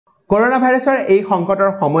Corona ভাইৰাছৰ এই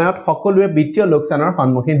সংকটৰ সময়ত সকলোৱে বিত্তীয় লোকচানৰ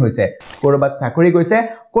সন্মুখীন হৈছে কৰবাত চাকৰি গৈছে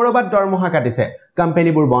কৰবাত দৰমহা কাটিছে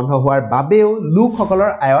কোম্পানীবোৰ বন্ধ হোৱাৰ বাবেও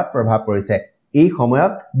লোকসকলৰ আয়ত প্ৰভাৱ পৰিছে এই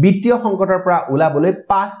সময়ত বিত্তীয় সংকটৰ পৰা ওলাবলৈ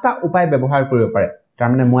পাঁচটা উপায় ব্যৱহাৰ কৰিব পাৰে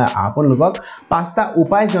তাৰমানে মই আপোনালোকক পাঁচটা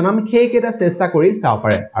উপায় জনাম সেইকেইটা চেষ্টা কৰি চাও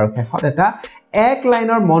পাৰে আৰু শেষত এটা এক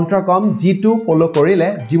লাইনৰ মন্ত্ৰ কম যিটো ফলো কৰিলে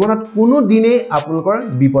জীৱনত কোনো দিনেই আপোনালোকৰ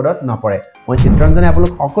বিপদত নপৰে মই চিত্ৰঞ্জনে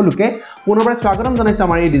আপোনালোক সকলোকে পুনৰবাৰ স্বাগতম জনাইছো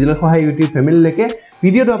আমাৰ এই ডিজিটেল সহায় ইউটিউব ফেমিলিলৈকে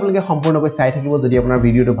ভিডিওটো আপোনালোকে সম্পূৰ্ণকৈ চাই থাকিব যদি আপোনাৰ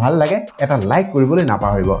ভিডিওটো ভাল লাগে এটা লাইক কৰিবলৈ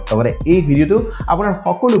নাপাহৰিব লগতে এই ভিডিওটো আপোনাৰ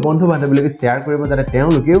সকলো বন্ধু বান্ধৱীলৈকে শ্বেয়াৰ কৰিব যাতে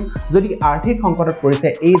তেওঁলোকেও যদি আৰ্থিক সংকটত পৰিছে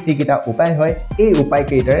এই যিকিটা উপায় হয় এই উপায়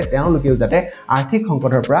কেইটাৰে তেওঁলোকেও যাতে আৰ্থিক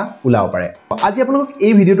সংকটৰ পৰা ওলাব পাৰে আজি আপোনালোক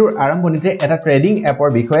এই ভিডিওটোৰ আৰম্ভণিতে এটা ট্ৰেডিং এপৰ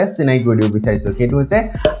বিষয়ে চিনাকি কৰি দিব বিচাৰিছো সেইটো হৈছে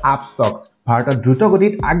আপষ্টক্স ভাৰতত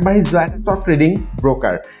দ্ৰুতগতিত আগবাঢ়ি যোৱা ষ্টক ট্ৰেডিং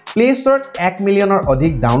ব্ৰোকাৰ প্লে ষ্টৰত 1 মিলিয়নৰ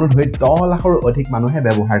অধিক ডাউনলোড হৈ 10 লাখৰ অধিক মানুহে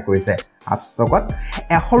ব্যৱহাৰ কৰিছে আপষ্টকত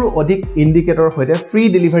 100ৰো অধিক ইন্ডিকেটৰৰ সৈতে ফ্ৰী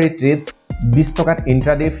ডেলিভাৰী ট্ৰেডছ 20 টকাত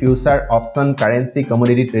intraday future option currency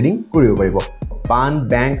commodity trading কৰিব পাৰিব পান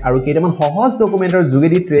বেংক আৰু কেইটামান সহজ ডকুমেন্টৰ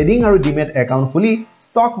যোগেদি ট্ৰেডিং আৰু ডিমেট একাউণ্ট খুলি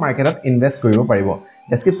ষ্টক মাৰ্কেটত ইনভেষ্ট কৰিব পাৰিব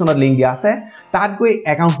ডেসক্ৰিপচনত লিংক দিয়া আছে তাত গৈ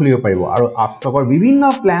একাউণ্ট খুলিব পাৰিব আৰু আপষ্টকৰ বিভিন্ন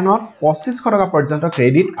প্ল্যানত 2500 টকা পৰ্যন্ত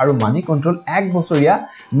ক্ৰেডিট আৰু মানি কন্ট্ৰোল 1 বছৰীয়া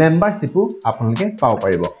মেম্বাৰশ্বিপো আপোনালোকে পাব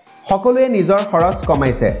পাৰিব সকলোৱে নিজৰ খৰচ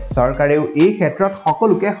কমাইছে চৰকাৰেও এই ক্ষেত্ৰত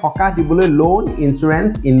সকলোকে সকাহ দিবলৈ loan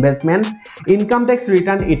ইনস্যুৰেন্স investment income tax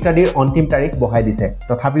return ইত্যাদিৰ অন্তিম তাৰিখ বঢ়াই দিছে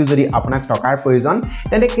তথাপিও যদি আপোনাক টকাৰ প্ৰয়োজন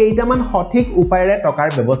তেন্তে কেইটামান সঠিক উপায়েৰে টকাৰ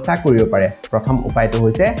ব্যৱস্থা কৰিব পাৰে প্ৰথম উপায়টো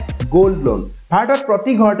হৈছে গোল্ড লোন ভাৰতত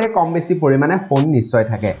প্ৰতি ঘৰতে কম বেছি পৰিমাণে সোণ নিশ্চয়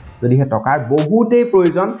থাকে যদিহে টকাৰ বহুতেই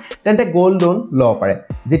প্ৰয়োজন তেন্তে গোল্ড লোন লব পাৰে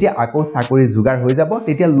যেতিয়া আকৌ চাকৰি যোগাৰ হৈ যাব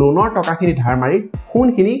তেতিয়া লোনৰ টকাখিনি ধাৰ মাৰি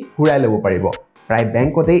সোণখিনি ঘূৰাই ল'ব পাৰিব প্ৰায়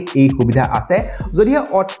বেংকতে এই সুবিধা আছে যদিহে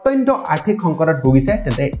অত্যন্ত আৰ্থিক সংকটত ভুগিছে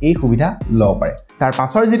তেন্তে এই সুবিধা লব পাৰে তাৰ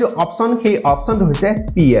পাছৰ যেটো অপচন সেই অপচনটো হৈছে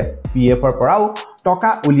পিএফৰ পৰাও টকা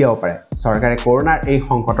উলিয়াব পাৰে চৰকাৰে কৰোনাৰ এই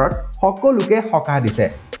সংকটত সকলোকে সকাহ দিছে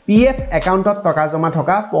পিএফ একাউণ্টত টকা জমা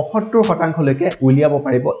থকা 75% লৈকে উলিয়াব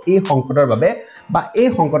পাৰিব এই সংকটৰ বাবে বা এই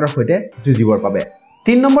সংকটৰ সৈতে যুঁজিবৰ বাবে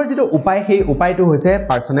 3 নম্বৰ যেটো উপায় সেই উপায়টো হৈছে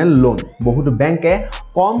পাৰ্সোনেল লোন বহুতো বেংকে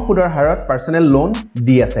কম সুদৰ হাৰত পাৰ্সোনেল লোন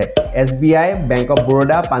দি আছে SBI bank of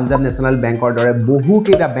Baroda Punjab national বেংকৰ দৰে বহু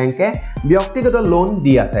কেইটা বেংকে ব্যক্তিগত লোন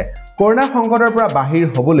দি আছে কৰোনা সংকটৰ পৰা বাহিৰ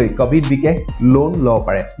হ'বলৈ কোভিড বিশেষ লোন লব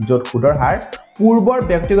পাৰে য'ত সুদৰ হাৰ পূৰ্বৰ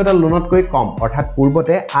ব্যক্তিগত লোনতকৈ কম অৰ্থাৎ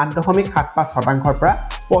পূৰ্বতে 8.75% পৰা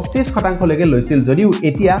 25% লৈকে লৈছিল যদিও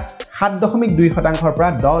এতিয়া 7.2% পৰা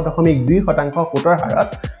 10.2% সুদৰ হাৰত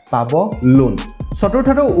পাব লোন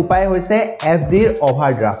চতুৰ্থটো উপায় হৈছে FDৰ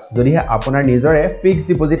ওভাৰড্ৰাফট যদিহে আপোনাৰ নিজৰে ফিক্সড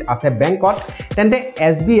ডিপোজিট আছে বেংকত তেন্তে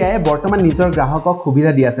SBI বৰ্তমান নিজৰ গ্ৰাহকক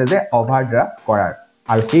সুবিধা দি আছে যে ওভাৰড্ৰাফট কৰাৰ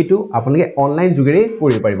আৰু সেইটো আপোনালোকে অনলাইন যোগেৰে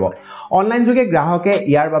কৰিব পাৰিব অনলাইন যোগে গ্ৰাহকে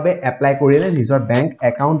ইয়াৰ বাবে এপ্লাই কৰিলে নিজৰ বেংক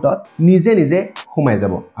একাউণ্টত নিজে নিজে সোমাই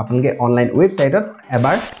যাব আপোনালোকে অনলাইন ৱেবছাইটত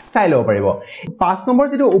এবাৰ চাই ল'ব পাৰিব 5 নম্বৰ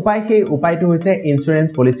যেটো উপায় সেই উপায়টো হৈছে ইনস্যুৰেন্স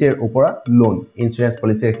পলিচিৰ ওপৰত লোন ইনস্যুৰেন্স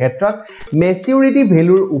পলিচিৰ ক্ষেত্ৰত মেচিউৰিটি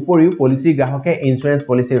ভ্যালুৰ উপৰিও পলিচি গ্ৰাহকে ইনস্যুৰেন্স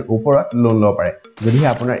পলিচিৰ ওপৰত লোন ল'ব পাৰে যদিহে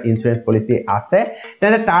আপোনাৰ ইনস্যুৰেন্স পলিচি আছে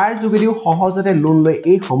তেন্তে তাৰ যোগেদিও সহজতে লোন লৈ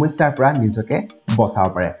এই সমস্যাৰ পৰা নিজকে বচাব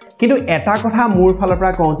পাৰে কিন্তু এটা কথা মোৰ ফালৰ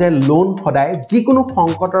পৰা কওঁ যে লোন সদায় যিকোনো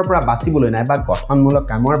সংকটৰ পৰা বাচিবলৈ নাই বা গঠনমূলক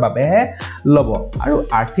কামৰ বাবেহে লব আৰু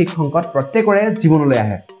আৰ্থিক সংকট প্ৰত্যেকৰে জীৱনলৈ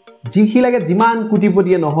আহে যিখিলাগে যিমান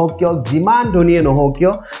কোটিপতিয়ে নহওক কিয় যিমান ধনীয়ে নহওক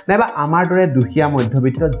কিয় নাইবা আমাৰ দৰে দুখীয়া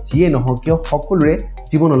মধ্যবিত্ত যিয়ে নহওক কিয় সকলোৰে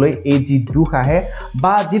জীৱনলৈ এই যি দুখ আহে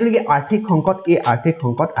বা যিলৈকে আৰ্থিক সংকট এই আৰ্থিক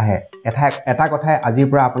সংকট আহে এটা কথাই আজিৰ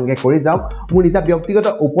পৰা আপোনালোকে কৰি যাওক মোৰ নিজা ব্যক্তিগত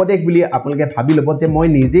উপদেশ বুলি আপোনালোকে ভাবি ল'ব যে মই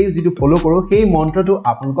নিজেই যিটো ফলো কৰো সেই মন্ত্ৰটো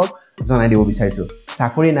আপোনালোকক জনাই দিব বিচাৰিছো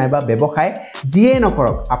চাকৰি নাইবা ব্যৱসায় যিয়ে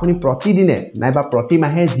নকৰক আপুনি প্ৰতিদিনে নাইবা প্ৰতি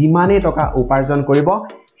মাহে যিমানে টকা উপাৰ্জন কৰিব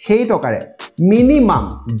সেই টকাৰে মিনিমাম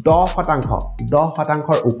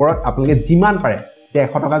 10% ওপৰত আপোনালোকে যিমান পাৰে যে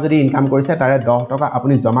 100 টকা যদি ইনকাম কৰিছে তাৰে 10 টকা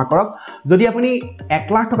আপুনি জমা কৰক যদি আপুনি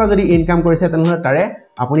 1 লাখ টকা যদি ইনকাম কৰিছে তেনহলে তাৰে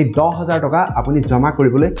আপুনি 10000 টকা আপুনি জমা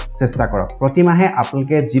কৰিবলৈ চেষ্টা কৰক প্ৰতি মাহে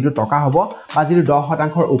আপোনালোকে যিটো টকা হ'ব বা যিটো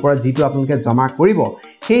 10% ওপৰত যিটো আপোনালোকে জমা কৰিব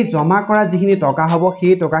সেই জমা কৰা যিখিনি টকা হ'ব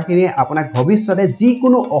সেই টকাখিনি আপোনাক ভৱিষ্যতে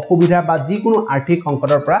যিকোনো অসুবিধা বা যিকোনো আৰ্থিক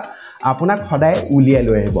সংকটৰ পৰা আপোনাক সদায় উলিয়াই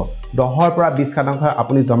লৈ আহিব 10 পৰা 20%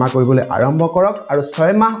 আপুনি জমা কৰিবলৈ আৰম্ভ কৰক আৰু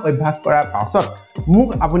 6 মাহ অভ্যাস কৰাৰ পাছত মোক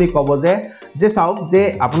আপুনি ক'ব যে চাওক যে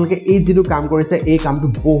আপোনালোকে এই যিটো কাম কৰিছে এই কামটো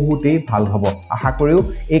বহুতেই ভাল হ'ব আশা কৰিও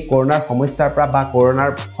এই কৰোনাৰ সমস্যাৰ পৰা বা কৰোনাৰ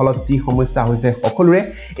ফলত যি সমস্যা হৈছে সকলোৰে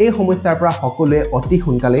এই সমস্যাৰ পৰা সকলোৱে অতি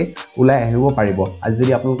সোনকালে ওলাই আহিব পাৰিব আজি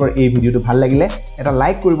যদি আপোনালোকৰ এই ভিডিওটো ভাল লাগিলে এটা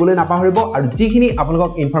লাইক কৰিবলৈ নাপাহৰিব আৰু যিখিনি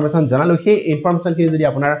আপোনালোকক ইনফৰমেশন জনালো সেই ইনফৰমেশনখিনি যদি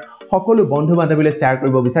আপোনাৰ সকলো বন্ধু বান্ধৱীলৈ শেয়াৰ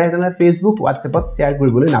কৰিব বিচাৰে তেনে ফেসবুক হোৱাটছএপত শেয়াৰ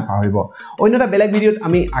কৰিবলৈ নাপাহৰিব অন্য এটা বেলেগ ভিডিওত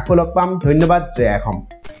আমি আকৌ লগ পাম ধন্যবাদ জয় Assam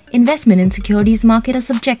Investment in securities market are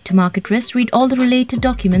subject to market risk. Read all the related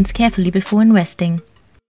documents carefully before investing.